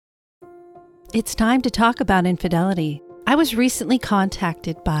It's time to talk about infidelity. I was recently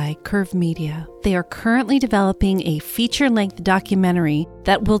contacted by Curve Media. They are currently developing a feature-length documentary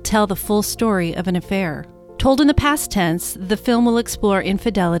that will tell the full story of an affair. Told in the past tense, the film will explore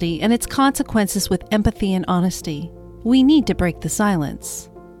infidelity and its consequences with empathy and honesty. We need to break the silence.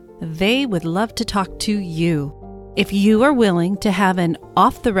 They would love to talk to you. If you are willing to have an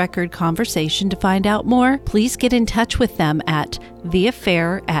off-the-record conversation to find out more, please get in touch with them at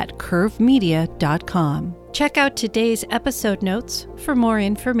theaffair@curvemedia.com. Check out today's episode notes for more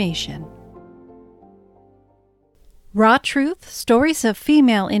information. Raw Truth, Stories of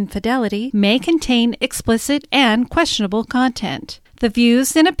Female Infidelity may contain explicit and questionable content. The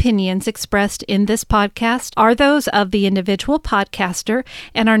views and opinions expressed in this podcast are those of the individual podcaster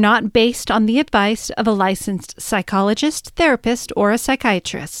and are not based on the advice of a licensed psychologist, therapist, or a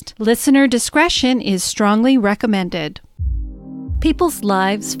psychiatrist. Listener discretion is strongly recommended. People's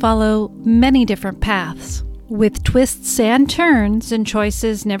lives follow many different paths, with twists and turns and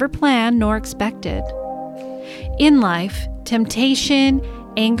choices never planned nor expected. In life, temptation,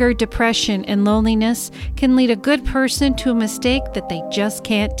 anger, depression, and loneliness can lead a good person to a mistake that they just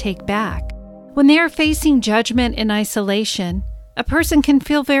can't take back. When they are facing judgment and isolation, a person can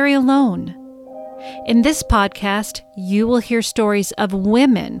feel very alone. In this podcast, you will hear stories of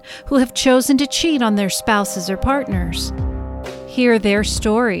women who have chosen to cheat on their spouses or partners. Hear their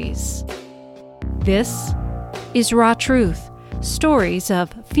stories. This is Raw Truth, Stories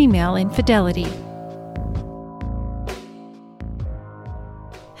of Female Infidelity.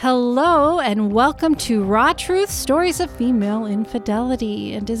 Hello and welcome to Raw Truth, Stories of Female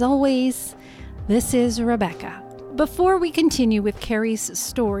Infidelity. And as always, this is Rebecca. Before we continue with Carrie's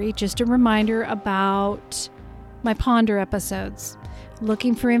story, just a reminder about my Ponder episodes.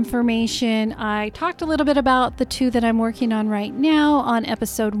 Looking for information, I talked a little bit about the two that I'm working on right now on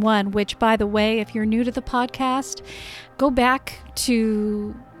episode 1, which, by the way, if you're new to the podcast, go back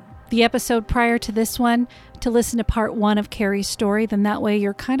to the episode prior to this one to listen to part 1 of Carrie's story. Then that way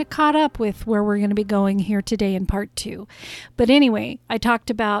you're kind of caught up with where we're going to be going here today in part 2. But anyway, I talked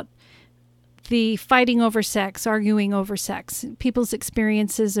about the fighting over sex, arguing over sex, people's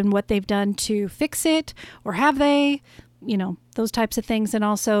experiences and what they've done to fix it, or have they, those types of things. And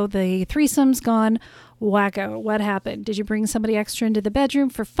also the threesomes gone wacko. What happened? Did you bring somebody extra into the bedroom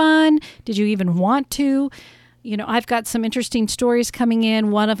for fun? Did you even want to? I've got some interesting stories coming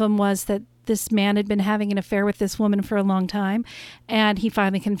in. One of them was that this man had been having an affair with this woman for a long time, and he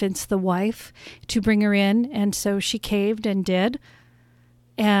finally convinced the wife to bring her in, and so she caved and did.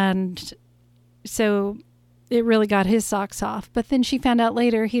 And so it really got his socks off. But then she found out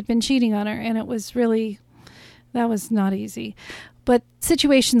later he'd been cheating on her, and that was not easy. But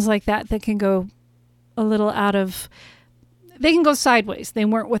situations like that can go a little they can go sideways. They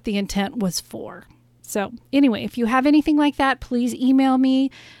weren't what the intent was for. So anyway, if you have anything like that, please email me.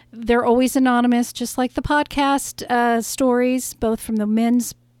 They're always anonymous, just like the podcast stories, both from the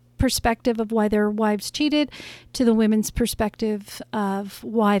men's perspective of why their wives cheated to the women's perspective of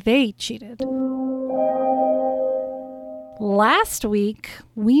why they cheated. Last week,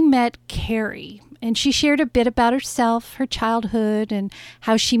 we met Carrie, and she shared a bit about herself, her childhood, and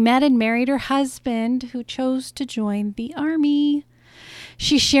how she met and married her husband, who chose to join the Army.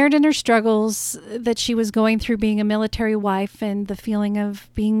 She shared in her struggles that she was going through being a military wife and the feeling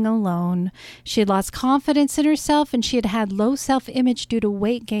of being alone. She had lost confidence in herself, and she had had low self-image due to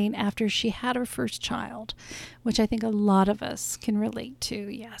weight gain after she had her first child, which I think a lot of us can relate to,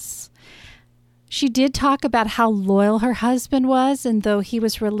 yes. She did talk about how loyal her husband was, and though he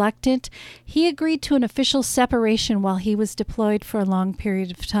was reluctant, he agreed to an official separation while he was deployed for a long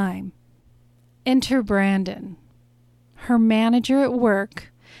period of time. Enter Brandon, her manager at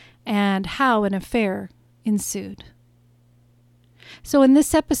work, and how an affair ensued. So in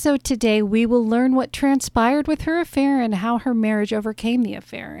this episode today, we will learn what transpired with her affair and how her marriage overcame the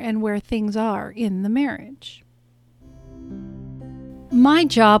affair and where things are in the marriage. My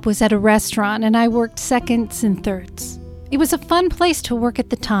job was at a restaurant, and I worked seconds and thirds. It was a fun place to work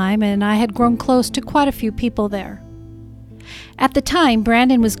at the time, and I had grown close to quite a few people there. At the time,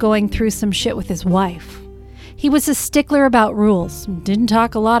 Brandon was going through some shit with his wife. He was a stickler about rules, didn't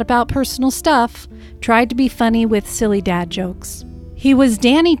talk a lot about personal stuff, tried to be funny with silly dad jokes. He was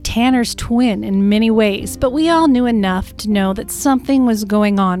Danny Tanner's twin in many ways, but we all knew enough to know that something was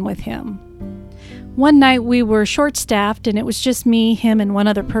going on with him. One night we were short-staffed, and it was just me, him, and one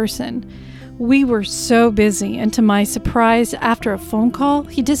other person. We were so busy, and to my surprise, after a phone call,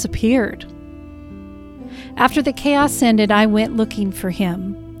 he disappeared. After the chaos ended, I went looking for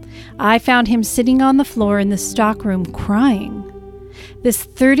him. I found him sitting on the floor in the stockroom crying. This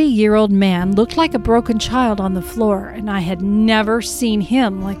 30-year-old man looked like a broken child on the floor, and I had never seen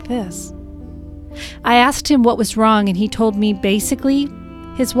him like this. I asked him what was wrong, and he told me basically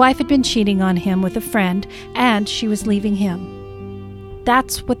his wife had been cheating on him with a friend, and she was leaving him.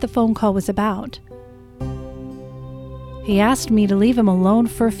 That's what the phone call was about. He asked me to leave him alone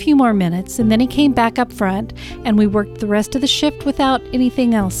for a few more minutes, and then he came back up front, and we worked the rest of the shift without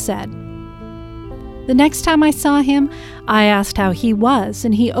anything else said. The next time I saw him, I asked how he was,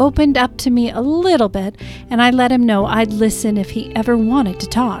 and he opened up to me a little bit, and I let him know I'd listen if he ever wanted to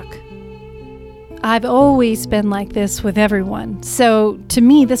talk. I've always been like this with everyone, so to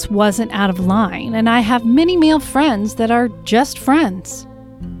me this wasn't out of line, and I have many male friends that are just friends.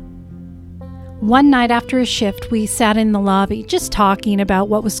 One night after a shift, we sat in the lobby just talking about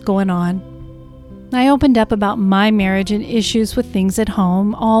what was going on. I opened up about my marriage and issues with things at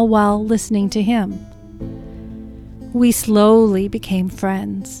home, all while listening to him. We slowly became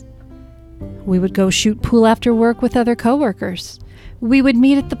friends. We would go shoot pool after work with other coworkers. We would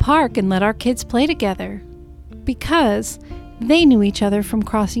meet at the park and let our kids play together, because they knew each other from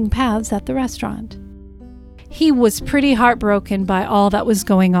crossing paths at the restaurant. He was pretty heartbroken by all that was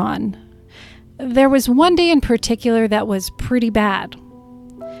going on. There was one day in particular that was pretty bad.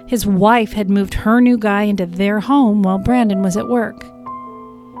 His wife had moved her new guy into their home while Brandon was at work.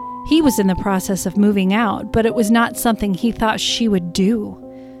 He was in the process of moving out, but it was not something he thought she would do.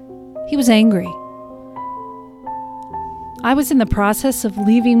 He was angry. I was in the process of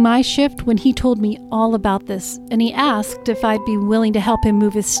leaving my shift when he told me all about this, and he asked if I'd be willing to help him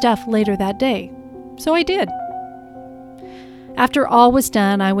move his stuff later that day. So I did. After all was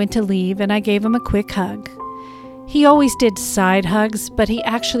done, I went to leave, and I gave him a quick hug. He always did side hugs, but he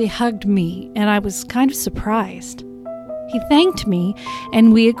actually hugged me, and I was kind of surprised. He thanked me,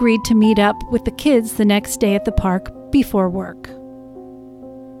 and we agreed to meet up with the kids the next day at the park before work.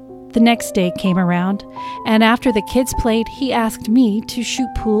 The next day came around, and after the kids played, he asked me to shoot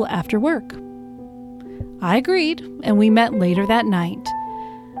pool after work. I agreed, and we met later that night.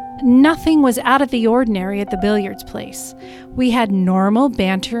 Nothing was out of the ordinary at the billiards place. We had normal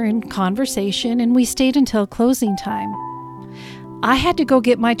banter and conversation, and we stayed until closing time. I had to go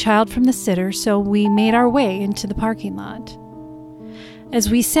get my child from the sitter, so we made our way into the parking lot. As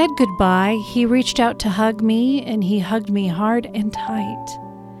we said goodbye, he reached out to hug me, and he hugged me hard and tight.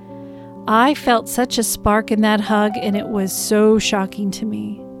 I felt such a spark in that hug, and it was so shocking to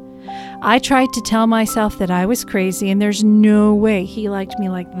me. I tried to tell myself that I was crazy and there's no way he liked me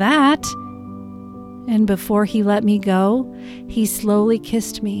like that. And before he let me go, he slowly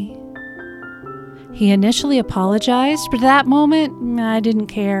kissed me. He initially apologized, but at that moment, I didn't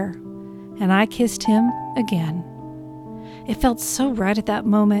care, and I kissed him again. It felt so right at that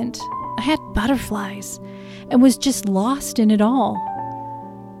moment. I had butterflies and was just lost in it all.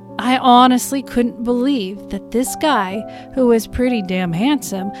 I honestly couldn't believe that this guy, who was pretty damn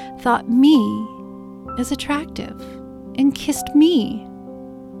handsome, thought me as attractive and kissed me.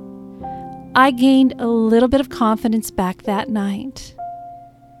 I gained a little bit of confidence back that night.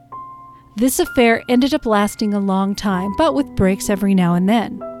 This affair ended up lasting a long time, but with breaks every now and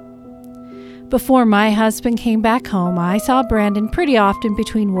then. Before my husband came back home, I saw Brandon pretty often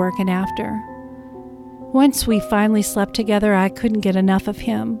between work and after. Once we finally slept together, I couldn't get enough of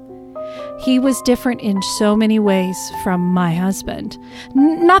him. He was different in so many ways from my husband.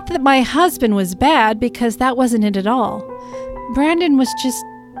 Not that my husband was bad, because that wasn't it at all. Brandon was just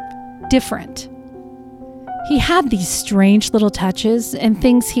different. He had these strange little touches and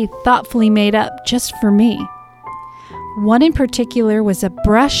things he thoughtfully made up just for me. One in particular was a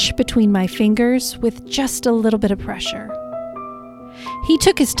brush between my fingers with just a little bit of pressure. He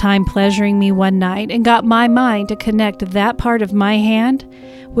took his time pleasuring me one night and got my mind to connect that part of my hand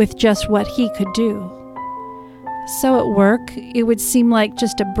with just what he could do. So at work, it would seem like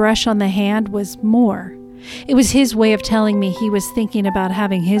just a brush on the hand was more. It was his way of telling me he was thinking about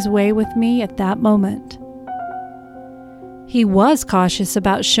having his way with me at that moment. He was cautious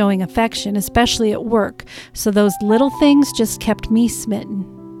about showing affection, especially at work, so those little things just kept me smitten.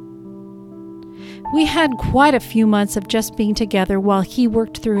 We had quite a few months of just being together while he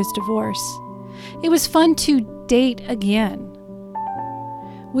worked through his divorce. It was fun to date again.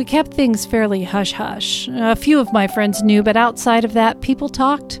 We kept things fairly hush-hush. A few of my friends knew, but outside of that, people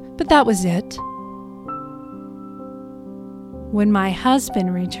talked, but that was it. When my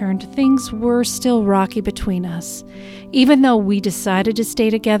husband returned, things were still rocky between us. Even though we decided to stay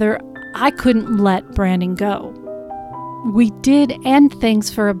together, I couldn't let Brandon go. We did end things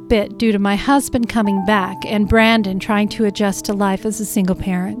for a bit due to my husband coming back and Brandon trying to adjust to life as a single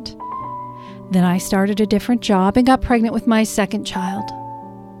parent. Then I started a different job and got pregnant with my second child.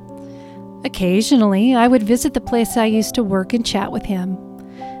 Occasionally, I would visit the place I used to work and chat with him.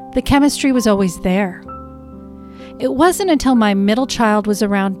 The chemistry was always there. It wasn't until my middle child was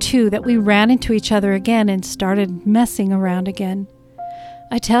around 2 that we ran into each other again and started messing around again.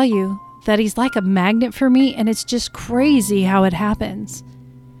 I tell you that he's like a magnet for me, and it's just crazy how it happens.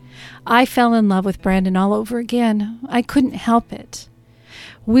 I fell in love with Brandon all over again. I couldn't help it.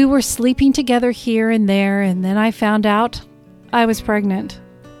 We were sleeping together here and there, and then I found out I was pregnant.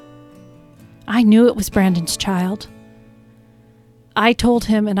 I knew it was Brandon's child. I told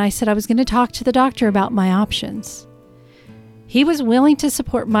him, and I said I was going to talk to the doctor about my options. He was willing to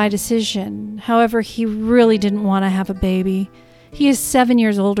support my decision. However, he really didn't want to have a baby. He is 7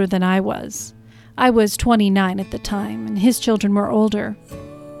 years older than I was. I was 29 at the time, and his children were older.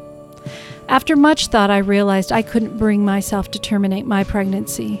 After much thought, I realized I couldn't bring myself to terminate my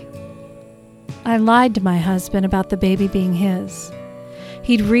pregnancy. I lied to my husband about the baby being his.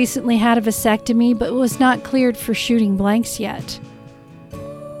 He'd recently had a vasectomy, but was not cleared for shooting blanks yet.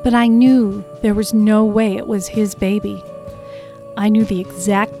 But I knew there was no way it was his baby. I knew the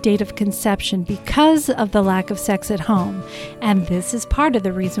exact date of conception because of the lack of sex at home, and this is part of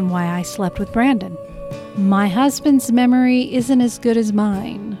the reason why I slept with Brandon. My husband's memory isn't as good as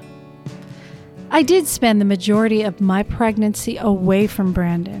mine. I did spend the majority of my pregnancy away from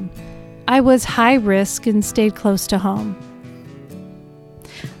Brandon. I was high risk and stayed close to home.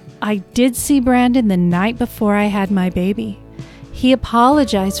 I did see Brandon the night before I had my baby. He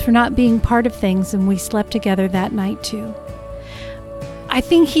apologized for not being part of things, and we slept together that night too. I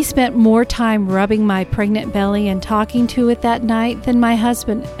think he spent more time rubbing my pregnant belly and talking to it that night than my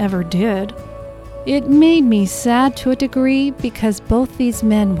husband ever did. It made me sad to a degree because both these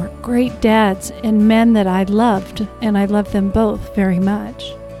men were great dads and men that I loved, and I loved them both very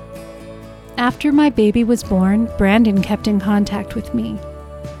much. After my baby was born, Brandon kept in contact with me.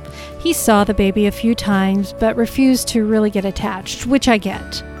 He saw the baby a few times but refused to really get attached, which I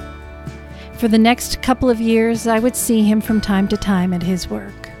get. For the next couple of years, I would see him from time to time at his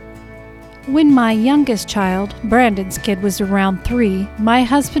work. When my youngest child, Brandon's kid, was around 3, my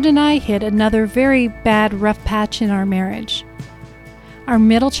husband and I hit another very bad, rough patch in our marriage. Our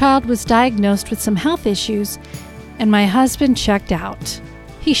middle child was diagnosed with some health issues, and my husband checked out.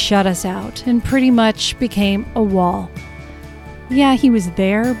 He shut us out and pretty much became a wall. Yeah, he was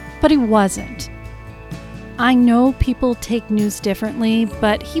there, but he wasn't. I know people take news differently,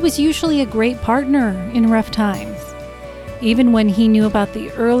 but he was usually a great partner in rough times, even when he knew about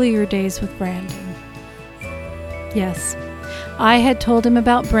the earlier days with Brandon. Yes, I had told him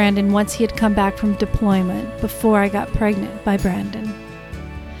about Brandon once he had come back from deployment before I got pregnant by Brandon.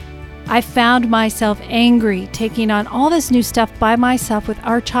 I found myself angry taking on all this new stuff by myself with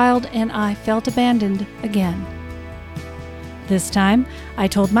our child, and I felt abandoned again. This time, I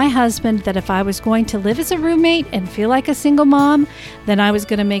told my husband that if I was going to live as a roommate and feel like a single mom, then I was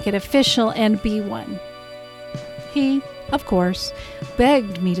going to make it official and be one. He, of course,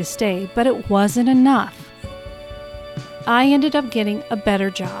 begged me to stay, but it wasn't enough. I ended up getting a better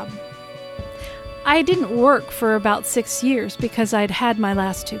job. I didn't work for about 6 years because I'd had my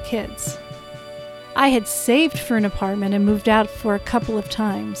last 2 kids. I had saved for an apartment and moved out for a couple of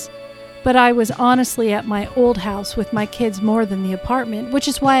times. But I was honestly at my old house with my kids more than the apartment, which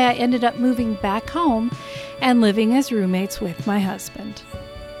is why I ended up moving back home and living as roommates with my husband.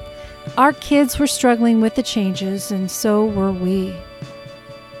 Our kids were struggling with the changes, and so were we.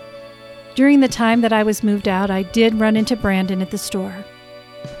 During the time that I was moved out, I did run into Brandon at the store.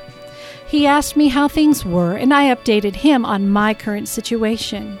 He asked me how things were, and I updated him on my current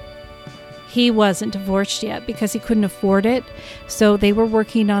situation. He wasn't divorced yet because he couldn't afford it, so they were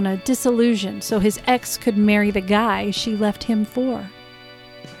working on a dissolution so his ex could marry the guy she left him for.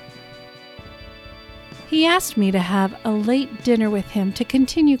 He asked me to have a late dinner with him to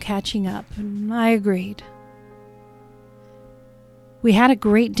continue catching up, and I agreed. We had a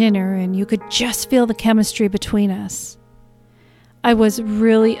great dinner, and you could just feel the chemistry between us. I was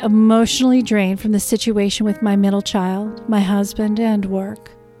really emotionally drained from the situation with my middle child, my husband, and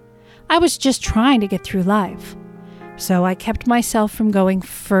work. I was just trying to get through life, so I kept myself from going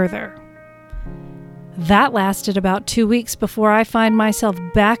further. That lasted about 2 weeks before I find myself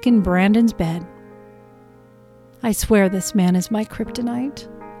back in Brandon's bed. I swear this man is my kryptonite.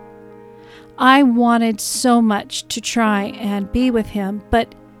 I wanted so much to try and be with him,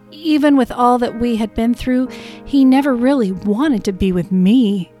 but even with all that we had been through, he never really wanted to be with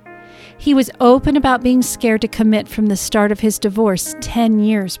me. He was open about being scared to commit from the start of his divorce 10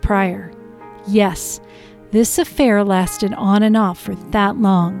 years prior. Yes, this affair lasted on and off for that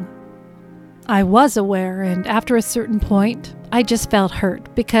long. I was aware, and after a certain point, I just felt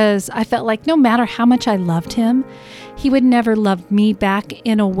hurt because I felt like no matter how much I loved him, he would never love me back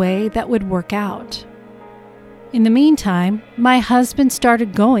in a way that would work out. In the meantime, my husband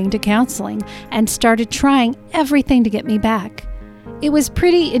started going to counseling and started trying everything to get me back. It was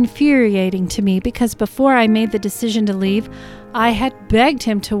pretty infuriating to me because before I made the decision to leave, I had begged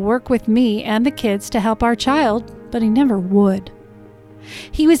him to work with me and the kids to help our child, but he never would.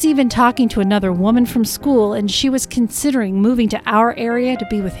 He was even talking to another woman from school, and she was considering moving to our area to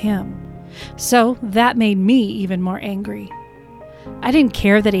be with him. So that made me even more angry. I didn't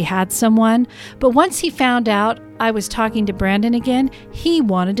care that he had someone, but once he found out I was talking to Brandon again, he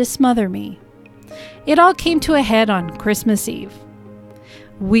wanted to smother me. It all came to a head on Christmas Eve.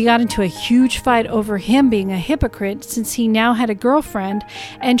 We got into a huge fight over him being a hypocrite since he now had a girlfriend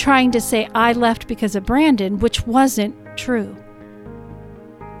and trying to say I left because of Brandon, which wasn't true.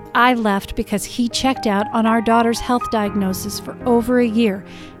 I left because he checked out on our daughter's health diagnosis for over a year,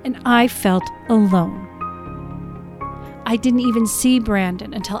 and I felt alone. I didn't even see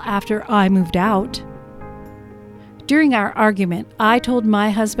Brandon until after I moved out. During our argument, I told my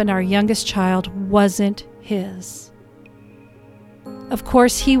husband our youngest child wasn't his. Of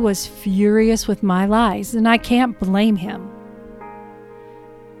course, he was furious with my lies, and I can't blame him.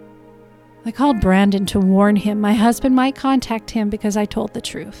 I called Brandon to warn him my husband might contact him because I told the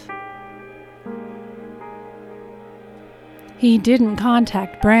truth. He didn't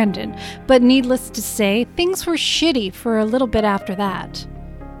contact Brandon, but needless to say, things were shitty for a little bit after that.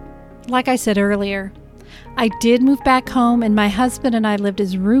 Like I said earlier, I did move back home, and my husband and I lived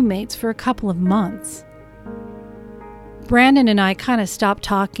as roommates for a couple of months. Brandon and I kind of stopped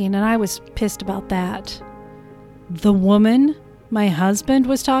talking, and I was pissed about that. The woman my husband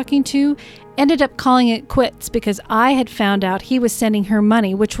was talking to ended up calling it quits because I had found out he was sending her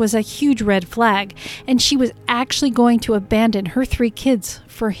money, which was a huge red flag, and she was actually going to abandon her 3 kids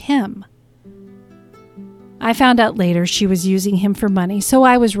for him. I found out later she was using him for money, so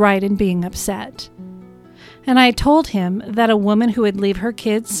I was right in being upset. And I told him that a woman who would leave her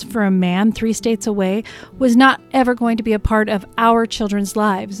kids for a man 3 states away was not ever going to be a part of our children's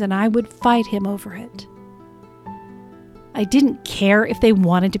lives, and I would fight him over it. I didn't care if they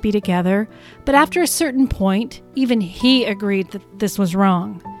wanted to be together, but after a certain point, even he agreed that this was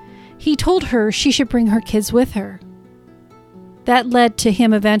wrong. He told her she should bring her kids with her. That led to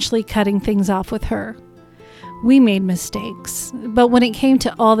him eventually cutting things off with her. We made mistakes, but when it came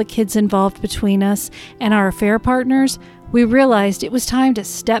to all the kids involved between us and our affair partners, we realized it was time to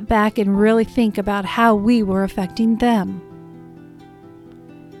step back and really think about how we were affecting them.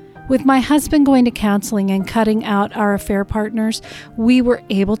 With my husband going to counseling and cutting out our affair partners, we were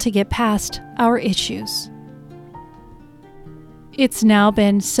able to get past our issues. It's now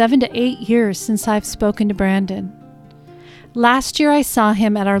been 7 to 8 years since I've spoken to Brandon. Last year I saw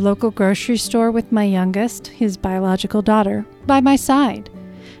him at our local grocery store with my youngest, his biological daughter, by my side.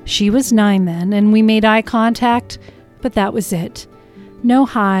 She was 9 then, and we made eye contact, but that was it. No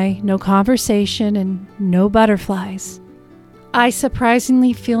hi, no conversation, and no butterflies. I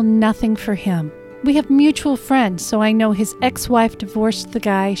surprisingly feel nothing for him. We have mutual friends, so I know his ex-wife divorced the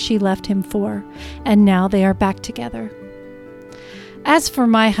guy she left him for, and now they are back together. As for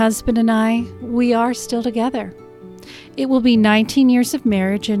my husband and I, we are still together. It will be 19 years of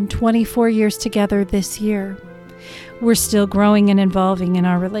marriage and 24 years together this year. We're still growing and evolving in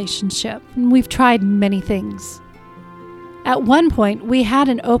our relationship, and we've tried many things. At one point, we had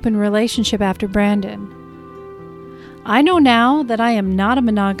an open relationship after Brandon. I know now that I am not a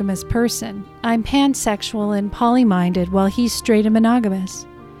monogamous person. I'm pansexual and poly-minded, while he's straight and monogamous.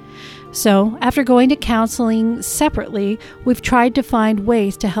 So, after going to counseling separately, we've tried to find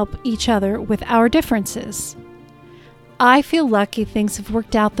ways to help each other with our differences. I feel lucky things have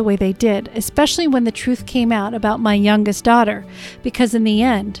worked out the way they did, especially when the truth came out about my youngest daughter, because in the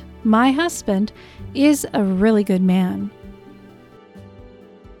end, my husband is a really good man.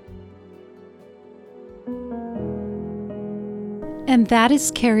 And that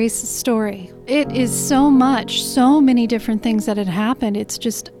is Carrie's story. It is so many different things that had happened. It's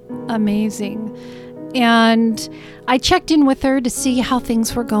just amazing. And I checked in with her to see how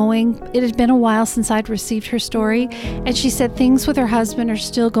things were going. It had been a while since I'd received her story, and she said things with her husband are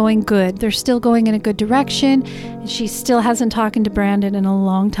still going good. They're still going in a good direction, and she still hasn't talked to Brandon in a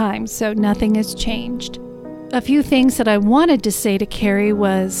long time, so nothing has changed. A few things that I wanted to say to Carrie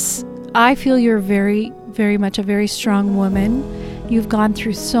was, I feel you're very, very much a very strong woman. You've gone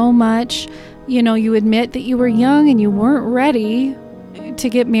through so much. You admit that you were young and you weren't ready to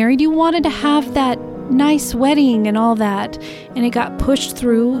get married. You wanted to have that nice wedding and all that, and it got pushed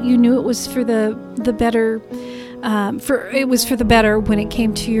through. You knew it was for the better. It was for the better when it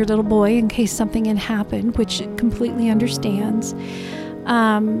came to your little boy in case something had happened, which it completely understands.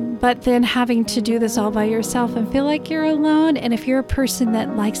 But then having to do this all by yourself and feel like you're alone. And if you're a person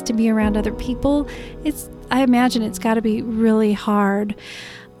that likes to be around other people, I imagine it's got to be really hard.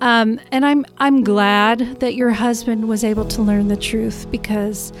 And I'm glad that your husband was able to learn the truth,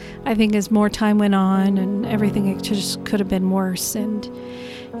 because I think as more time went on and everything, it just could have been worse. And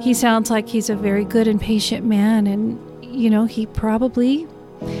he sounds like he's a very good and patient man. And, he probably,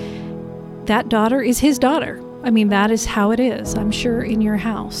 that daughter is his daughter. I mean, that is how it is, I'm sure, in your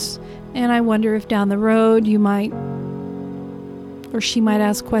house. And I wonder if down the road you might, or she might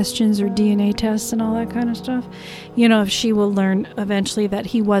ask questions or DNA tests and all that kind of stuff. If she will learn eventually that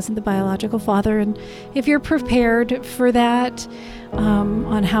he wasn't the biological father. And if you're prepared for that,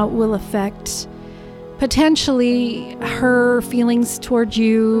 on how it will affect potentially her feelings toward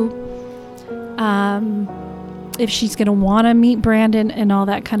you, if she's going to want to meet Brandon and all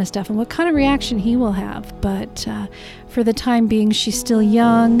that kind of stuff, and what kind of reaction he will have. But for the time being, she's still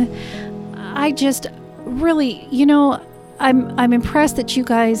young. I just really, I'm impressed that you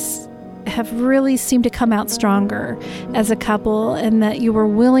guys have really seemed to come out stronger as a couple, and that you were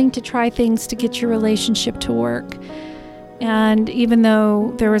willing to try things to get your relationship to work. And even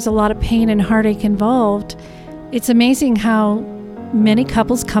though there was a lot of pain and heartache involved, it's amazing how many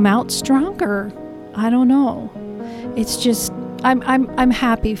couples come out stronger. I don't know. It's just, I'm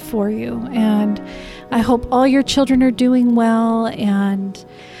happy for you, and I hope all your children are doing well. And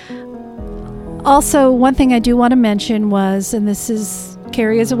also, one thing I do want to mention was, and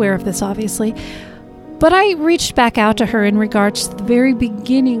Carrie is aware of this, obviously, but I reached back out to her in regards to the very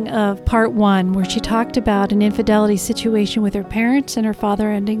beginning of part 1, where she talked about an infidelity situation with her parents and her father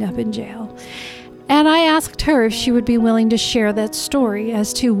ending up in jail. And I asked her if she would be willing to share that story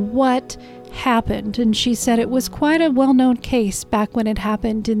as to what happened. And she said it was quite a well-known case back when it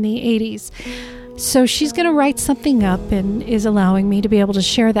happened in the 80s. So she's going to write something up and is allowing me to be able to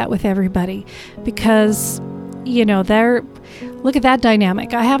share that with everybody, because, look at that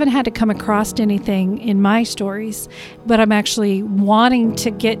dynamic. I haven't had to come across anything in my stories, but I'm actually wanting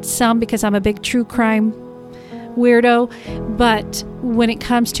to get some because I'm a big true crime weirdo. But when it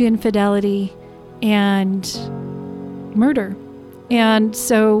comes to infidelity and murder, and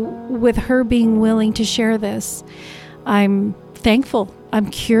so with her being willing to share this, I'm thankful. I'm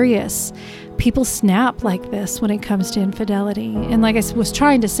curious. People snap like this when it comes to infidelity. And like I was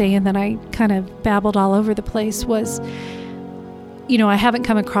trying to say, and then I kind of babbled all over the place, was, I haven't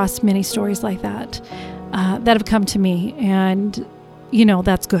come across many stories like that that have come to me. And,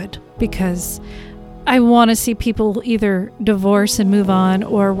 that's good, because I want to see people either divorce and move on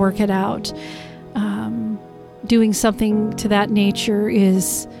or work it out. Doing something to that nature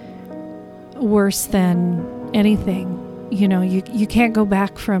is worse than anything. You can't go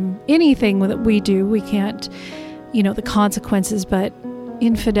back from anything that we do. We can't, the consequences, but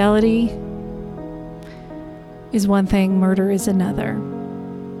infidelity is one thing, murder is another.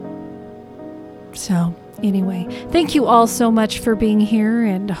 So anyway, thank you all so much for being here,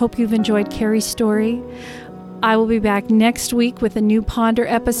 and I hope you've enjoyed Carrie's story. I will be back next week with a new Ponder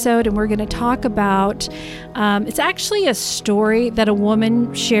episode, and we're going to talk about, it's actually a story that a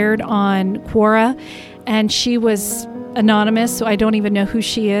woman shared on Quora, and she was anonymous, so I don't even know who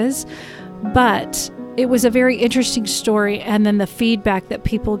she is, but it was a very interesting story. And then the feedback that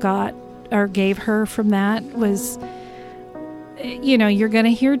people got or gave her from that was, you're going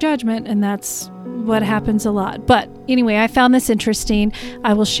to hear judgment, and that's what happens a lot. But anyway, I found this interesting.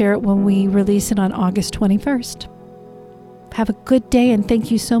 I will share it when we release it on August 21st. Have a good day, and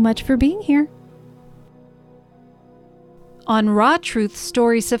thank you so much for being here. On Raw Truth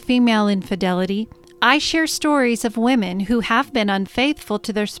Stories of Female Infidelity, I share stories of women who have been unfaithful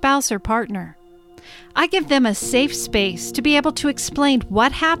to their spouse or partner. I give them a safe space to be able to explain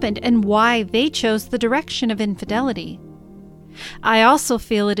what happened and why they chose the direction of infidelity. I also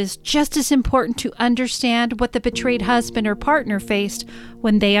feel it is just as important to understand what the betrayed husband or partner faced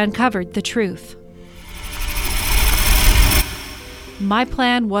when they uncovered the truth. My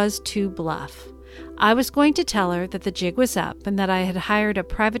plan was to bluff. I was going to tell her that the jig was up and that I had hired a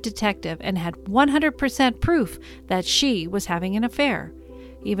private detective and had 100% proof that she was having an affair,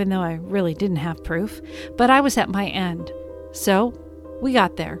 even though I really didn't have proof, but I was at my end. So we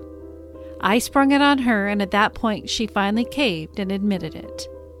got there. I sprung it on her, and at that point she finally caved and admitted it.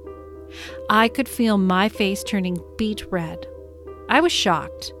 I could feel my face turning beet red. I was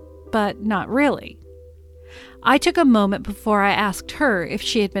shocked, but not really. I took a moment before I asked her if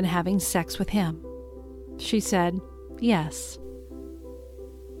she had been having sex with him. She said, "Yes."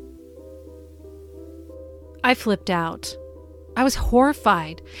 I flipped out. I was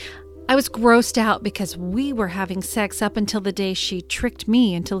horrified. I was grossed out because we were having sex up until the day she tricked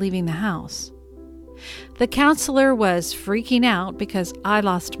me into leaving the house. The counselor was freaking out because I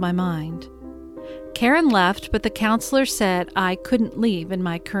lost my mind. Karen left, but the counselor said I couldn't leave in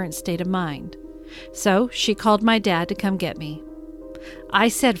my current state of mind. So she called my dad to come get me. I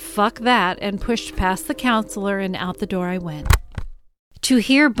said fuck that and pushed past the counselor and out the door I went. To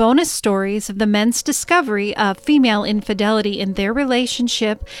hear bonus stories of the men's discovery of female infidelity in their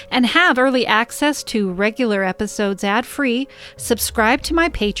relationship and have early access to regular episodes ad-free, subscribe to my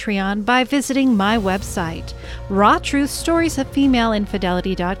Patreon by visiting my website,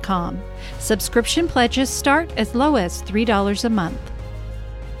 rawtruthstoriesoffemaileinfidelity.com. Subscription pledges start as low as $3 a month.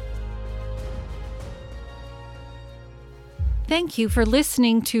 Thank you for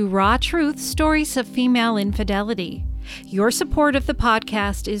listening to Raw Truth Stories of Female Infidelity. Your support of the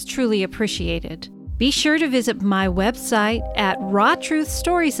podcast is truly appreciated. Be sure to visit my website at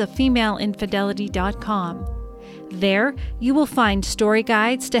rawtruthstoriesoffemaileinfidelity.com. There, you will find story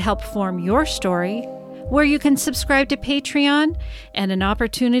guides to help form your story, where you can subscribe to Patreon, and an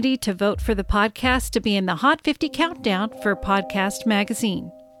opportunity to vote for the podcast to be in the Hot 50 Countdown for Podcast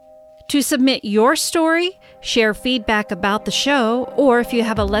Magazine. To submit your story, share feedback about the show, or if you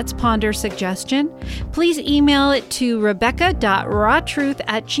have a Let's Ponder suggestion, please email it to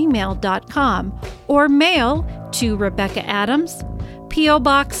rebecca.rawtruth@gmail.com or mail to Rebecca Adams, P.O.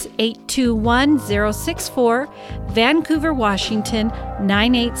 Box 821064, Vancouver, Washington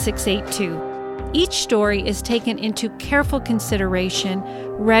 98682. Each story is taken into careful consideration,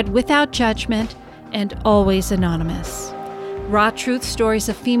 read without judgment, and always anonymous. Raw Truth Stories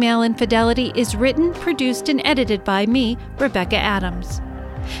of Female Infidelity is written, produced, and edited by me, Rebecca Adams.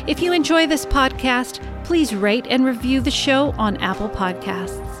 If you enjoy this podcast, please rate and review the show on Apple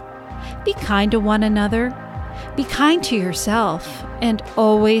Podcasts. Be kind to one another, be kind to yourself, and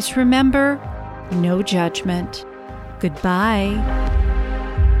always remember, no judgment. Goodbye.